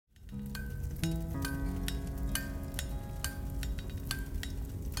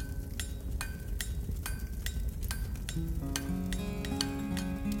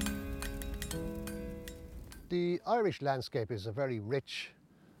The Irish landscape is a very rich,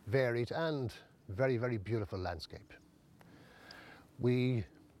 varied and very, very beautiful landscape. We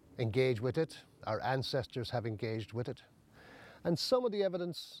engage with it, our ancestors have engaged with it, and some of the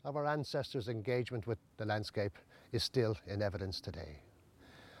evidence of our ancestors' engagement with the landscape is still in evidence today.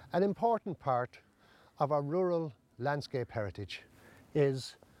 An important part of our rural landscape heritage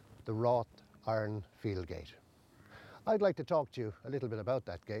is the wrought iron field gate. I'd like to talk to you a little bit about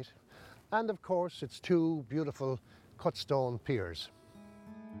that gate, and of course its two beautiful cut stone piers.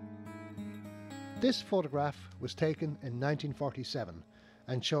 This photograph was taken in 1947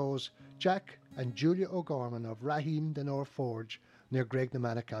 and shows Jack and Julia O'Gorman of Raheen the Nor Forge near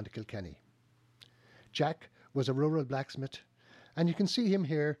Graignamanagh, County Kilkenny. Jack was a rural blacksmith, and you can see him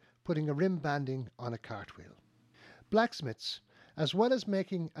here putting a rim banding on a cartwheel. Blacksmiths, as well as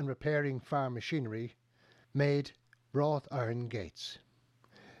making and repairing farm machinery, made wrought iron gates.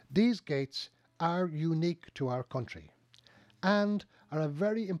 These gates are unique to our country and are a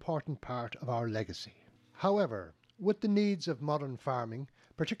very important part of our legacy. However, with the needs of modern farming,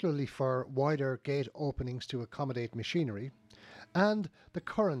 particularly for wider gate openings to accommodate machinery, and the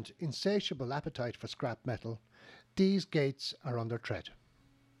current insatiable appetite for scrap metal, these gates are under threat.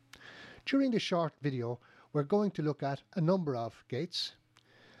 During this short video, we're going to look at a number of gates,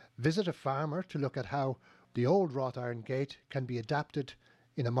 visit a farmer to look at how the old wrought iron gate can be adapted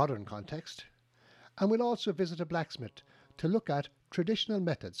in a modern context, and we'll also visit a blacksmith to look at traditional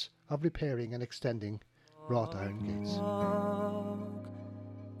methods of repairing and extending wrought iron gates.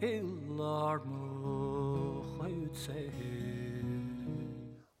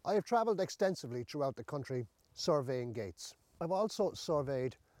 I have travelled extensively throughout the country surveying gates. I've also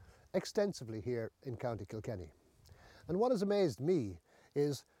surveyed extensively here in County Kilkenny. And what has amazed me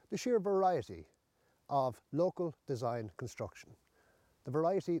is the sheer variety of local design construction. The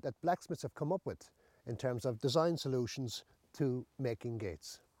variety that blacksmiths have come up with in terms of design solutions to making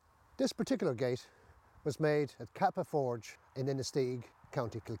gates. This particular gate was made at Kappa Forge in Innisteig,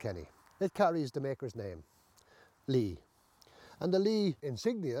 County Kilkenny. It carries the maker's name, Lee. And the Lee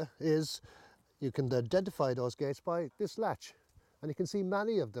insignia is, you can identify those gates by this latch. And you can see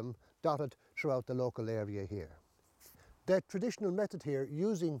many of them dotted throughout the local area here. The traditional method here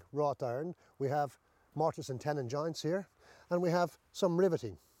using wrought iron, we have mortise and tenon joints here, and we have some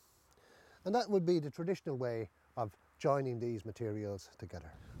riveting. And that would be the traditional way of joining these materials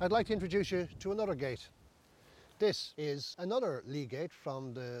together. I'd like to introduce you to another gate. This is another Lee gate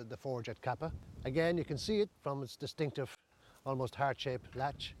from the forge at Kappa. Again, you can see it from its distinctive, almost heart-shaped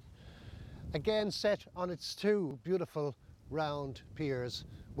latch. Again, set on its two beautiful round piers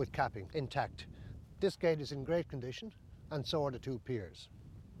with capping intact. This gate is in great condition, and so are the two piers.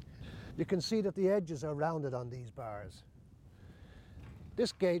 You can see that the edges are rounded on these bars.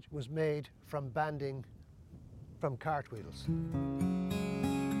 This gate was made from banding from cartwheels.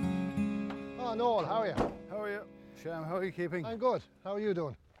 Oh, Noel, how are you? How are you? Shem, how are you keeping? I'm good. How are you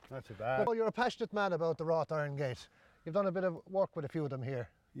doing? Not too bad. Well, you're a passionate man about the wrought iron gate. You've done a bit of work with a few of them here.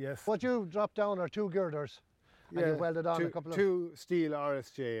 Yes. What you dropped down are two girders, and you welded on a couple of... Two steel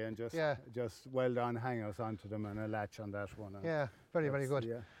RSJ and just weld on hangers onto them and a latch on that one. Yeah, very, very good.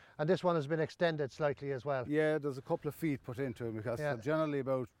 Yeah. And this one has been extended slightly as well. Yeah, there's a couple of feet put into them because they're generally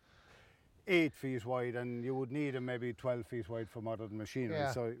about 8 feet wide, and you would need them maybe 12 feet wide for modern machinery.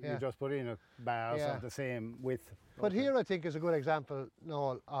 So you just put in a bars of the same width. But here I think is a good example,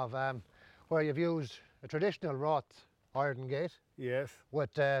 Noel, of where you've used a traditional wrought iron gate. Yes.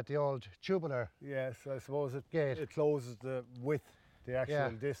 With the old tubular. Yes, I suppose it closes the width, the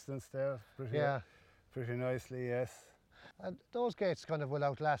actual distance there pretty nicely, yes. And those gates kind of will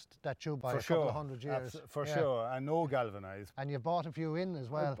outlast that tube by a couple of 100 years. For sure, and no galvanised. And you've bought a few in as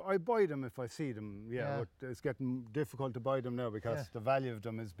well. I buy them if I see them, but it's getting difficult to buy them now because the value of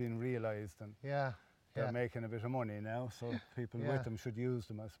them has been realised, and they're making a bit of money now, so people with them should use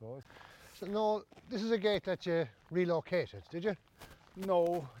them, I suppose. So Noel, this is a gate that you relocated, did you?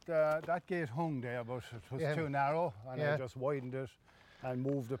 No, that gate hung there, but it was too narrow, and I just widened it and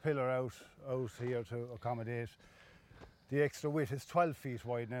moved the pillar out here to accommodate. The extra width is 12 feet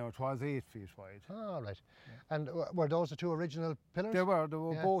wide now. It was 8 feet wide. Oh, right. Yeah. And were those the two original pillars? They were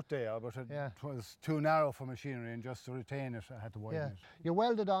both there, but it was too narrow for machinery, and just to retain it, I had to widen it. You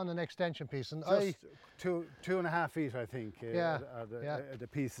welded on an extension piece, and just 2.5 feet, I think, are the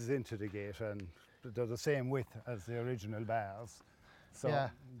pieces into the gate, and they're the same width as the original bars. So,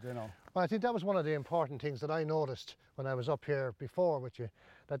 you know. Well, I think that was one of the important things that I noticed when I was up here before with you,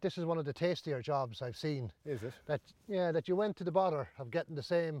 that this is one of the tastier jobs I've seen. Is it? That you went to the bother of getting the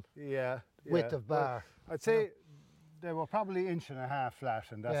same width of bar. Well, I'd say They were probably 1.5 inch flat,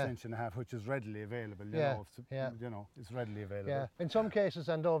 and that's 1.5 inch, which is readily available. You know, it's readily available. Yeah. In some cases,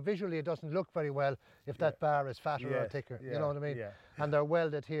 and though visually it doesn't look very well if that bar is fatter or thicker, you know what I mean? Yeah. And they're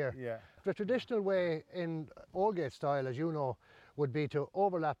welded here. Yeah. The traditional way in old gate style, as you know, would be to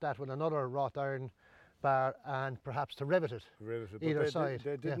overlap that with another wrought iron bar and perhaps to rivet it. Either side.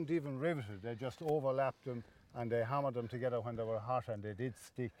 They didn't even rivet it. They just overlapped them and they hammered them together when they were hot, and they did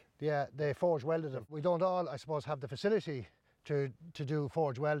stick. Yeah, they forge welded them. We don't all, I suppose, have the facility to do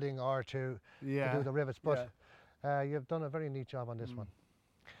forge welding or to do the rivets, but you've done a very neat job on this one.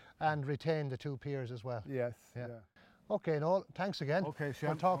 And retain the two piers as well. Yes. Yeah. Okay, Noel, thanks again. Okay,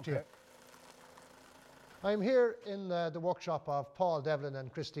 Shem. I'll talk to you. I'm here in the workshop of Paul Devlin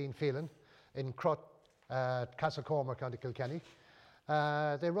and Christine Phelan in Crut, Castlecomer, County Kilkenny.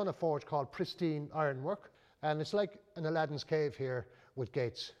 They run a forge called Pristine Ironwork, and it's like an Aladdin's cave here with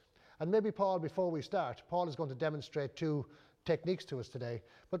gates. And maybe, Paul, before we start, Paul is going to demonstrate two techniques to us today.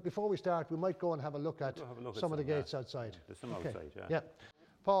 But before we start, we might go and have a look at some of the gates outside. There's some outside, yeah.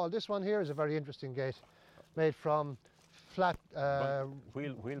 Paul, this one here is a very interesting gate, made from flat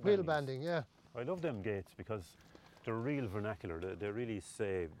wheel banding. Yeah. I love them gates because they're real vernacular. They really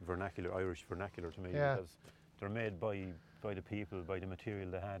say vernacular, Irish vernacular to me, because they're made by the people, by the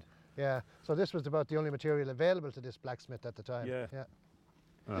material they had. Yeah, so this was about the only material available to this blacksmith at the time. Yeah.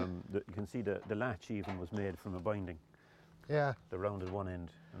 You can see the latch even was made from a binding. Yeah. They rounded one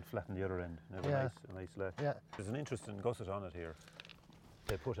end and flattened the other end. And have a nice latch. Yeah. There's an interesting gusset on it here.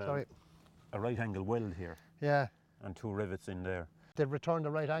 They put a right angle weld here. Yeah. And two rivets in there. They've returned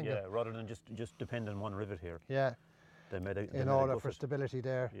the right angle. Yeah, rather than just depend on one rivet here. Yeah. They made a in order for stability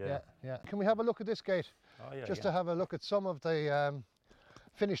there. Yeah. Can we have a look at this gate? Oh, yeah, just to have a look at some of the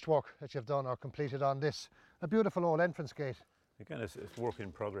finished work that you've done or completed on this. A beautiful old entrance gate. Again, it's work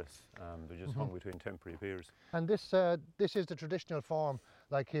in progress. They're just hung between temporary piers. And this is the traditional form,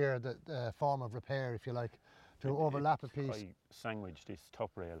 like here, the form of repair, if you like, to overlap a piece. I sandwiched this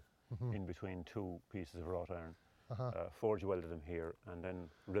top rail in between two pieces of wrought iron. Forge welded them here and then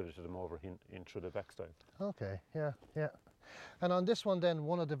riveted them over in through the backstyle. Okay, yeah. And on this one then,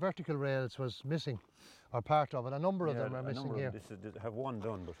 one of the vertical rails was missing, or part of it. A number of them are missing here. I have one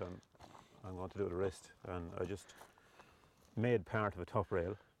done, but I'm going to do the rest. And I just made part of a top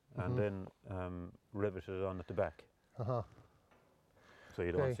rail and then riveted it on at the back. So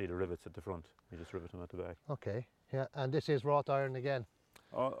you don't see the rivets at the front, you just rivet them at the back. Okay, yeah, and this is wrought iron again?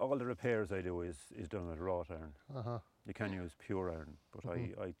 All the repairs I do is done with wrought iron. You can use pure iron, but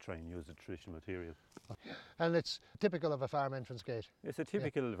I try and use the traditional material. And it's typical of a farm entrance gate? It's a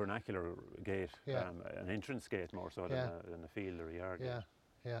typical vernacular gate, an entrance gate more so than a field or a yard gate.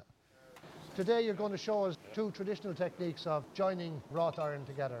 Yeah. Today you're going to show us two traditional techniques of joining wrought iron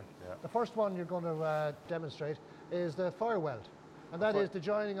together. The first one you're going to demonstrate is the fire weld, and that is the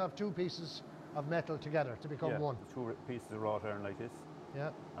joining of two pieces of metal together to become one. Two pieces of wrought iron like this.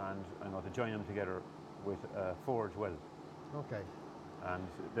 Yeah. And I'm going to join them together with a forge weld. Okay. And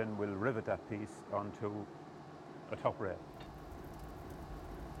then we'll rivet that piece onto a top rail.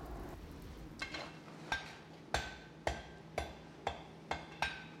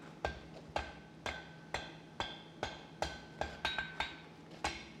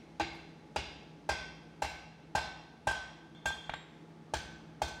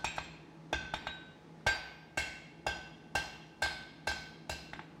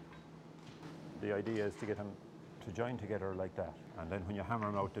 The idea is to get them to join together like that, and then when you hammer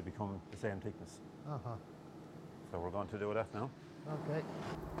them out, they become the same thickness. So we're going to do that now. Okay.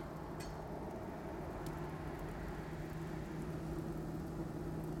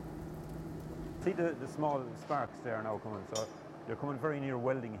 See the small sparks there now coming, so they're coming very near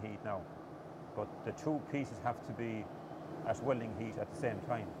welding heat now, but the two pieces have to be at welding heat at the same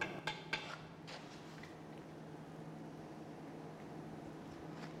time.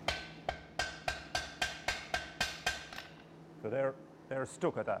 So they're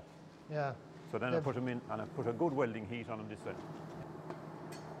stuck at that. Yeah. So then I put them in and I put a good welding heat on them this way.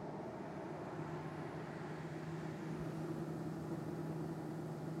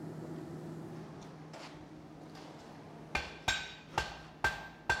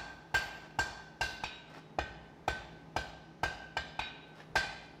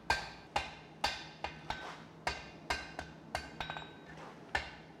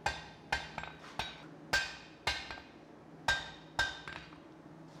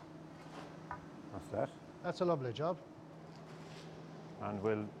 That's a lovely job. And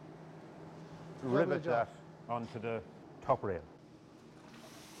we'll rivet that onto the top rail.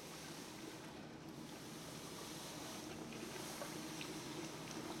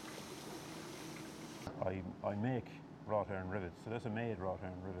 I make wrought iron rivets. So that's a made wrought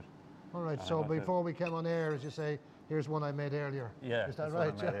iron rivet. All right, And so I got before we came on air, as you say, here's one I made earlier. Yeah, is that that's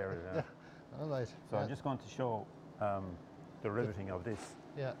right? what I made earlier, yeah. All right. So I'm just going to show the riveting of this.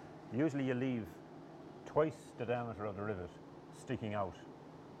 Yeah. Usually you leave twice the diameter of the rivet sticking out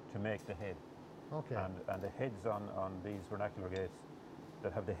to make the head. Okay. And the heads on these vernacular gates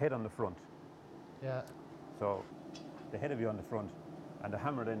that have the head on the front. Yeah. So the head will be on the front and the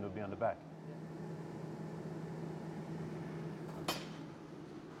hammered end will be on the back.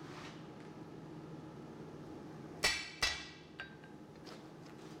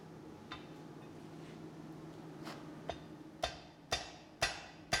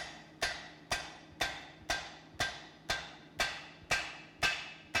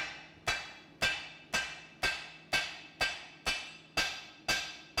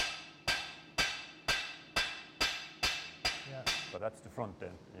 But that's the front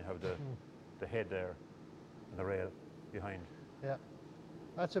then. You have the head there and the rail behind. Yeah.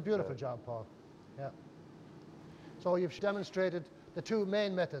 That's a beautiful job, Paul. Yeah. So you've demonstrated the two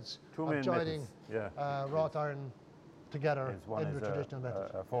main methods of joining wrought iron together in the traditional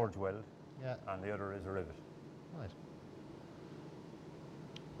method. A forge weld, yeah, and the other is a rivet. Right.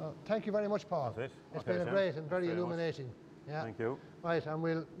 Well, thank you very much, Paul. That's it. It's been a great and very illuminating. Yeah. Thank you. Right, and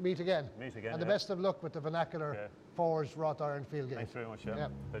we'll meet again. Meet again. And the best of luck with the vernacular forged wrought iron field gate. Thanks very much, Shem. Yeah.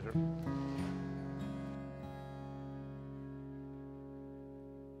 Pleasure.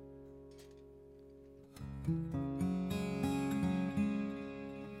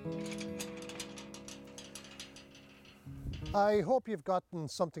 I hope you've gotten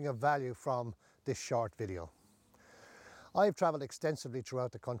something of value from this short video. I've travelled extensively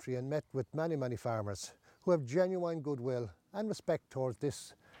throughout the country and met with many farmers who have genuine goodwill and respect towards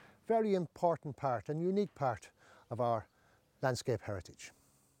this very important part and unique part of our landscape heritage.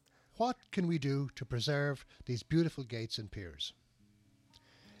 What can we do to preserve these beautiful gates and piers?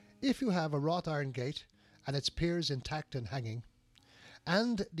 If you have a wrought iron gate and its piers intact and hanging,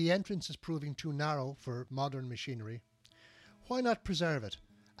 and the entrance is proving too narrow for modern machinery, why not preserve it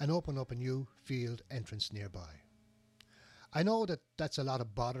and open up a new field entrance nearby? I know that that's a lot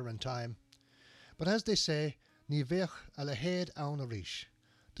of bother and time, but as they say, ní bheadh a la héad ann arís,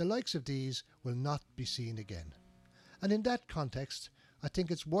 the likes of these will not be seen again. And in that context, I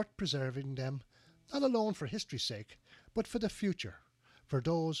think it's worth preserving them, not alone for history's sake, but for the future, for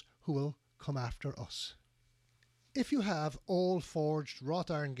those who will come after us. If you have old forged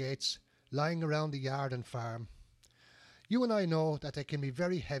wrought iron gates lying around the yard and farm, you and I know that they can be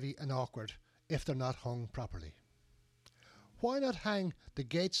very heavy and awkward if they're not hung properly. Why not hang the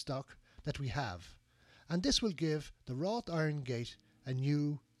gate stock that we have? And this will give the wrought iron gate a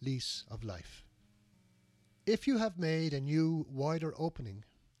new lease of life. If you have made a new wider opening,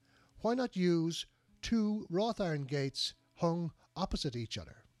 why not use two wrought iron gates hung opposite each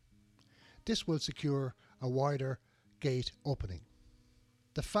other? This will secure a wider gate opening.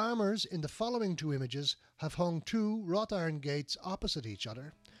 The farmers in the following two images have hung two wrought iron gates opposite each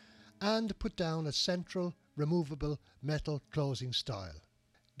other and put down a central removable metal closing stile.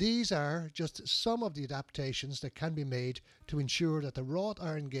 These are just some of the adaptations that can be made to ensure that the wrought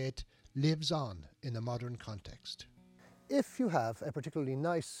iron gate lives on in a modern context. If you have a particularly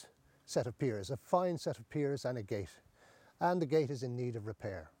nice set of piers, a fine set of piers and a gate, and the gate is in need of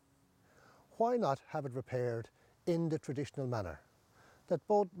repair, why not have it repaired in the traditional manner that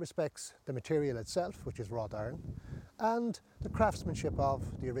both respects the material itself, which is wrought iron, and the craftsmanship of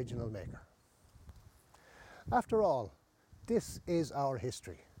the original maker? After all, this is our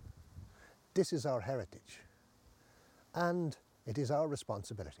history, this is our heritage, and it is our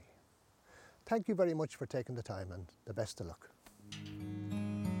responsibility. Thank you very much for taking the time, and the best of luck.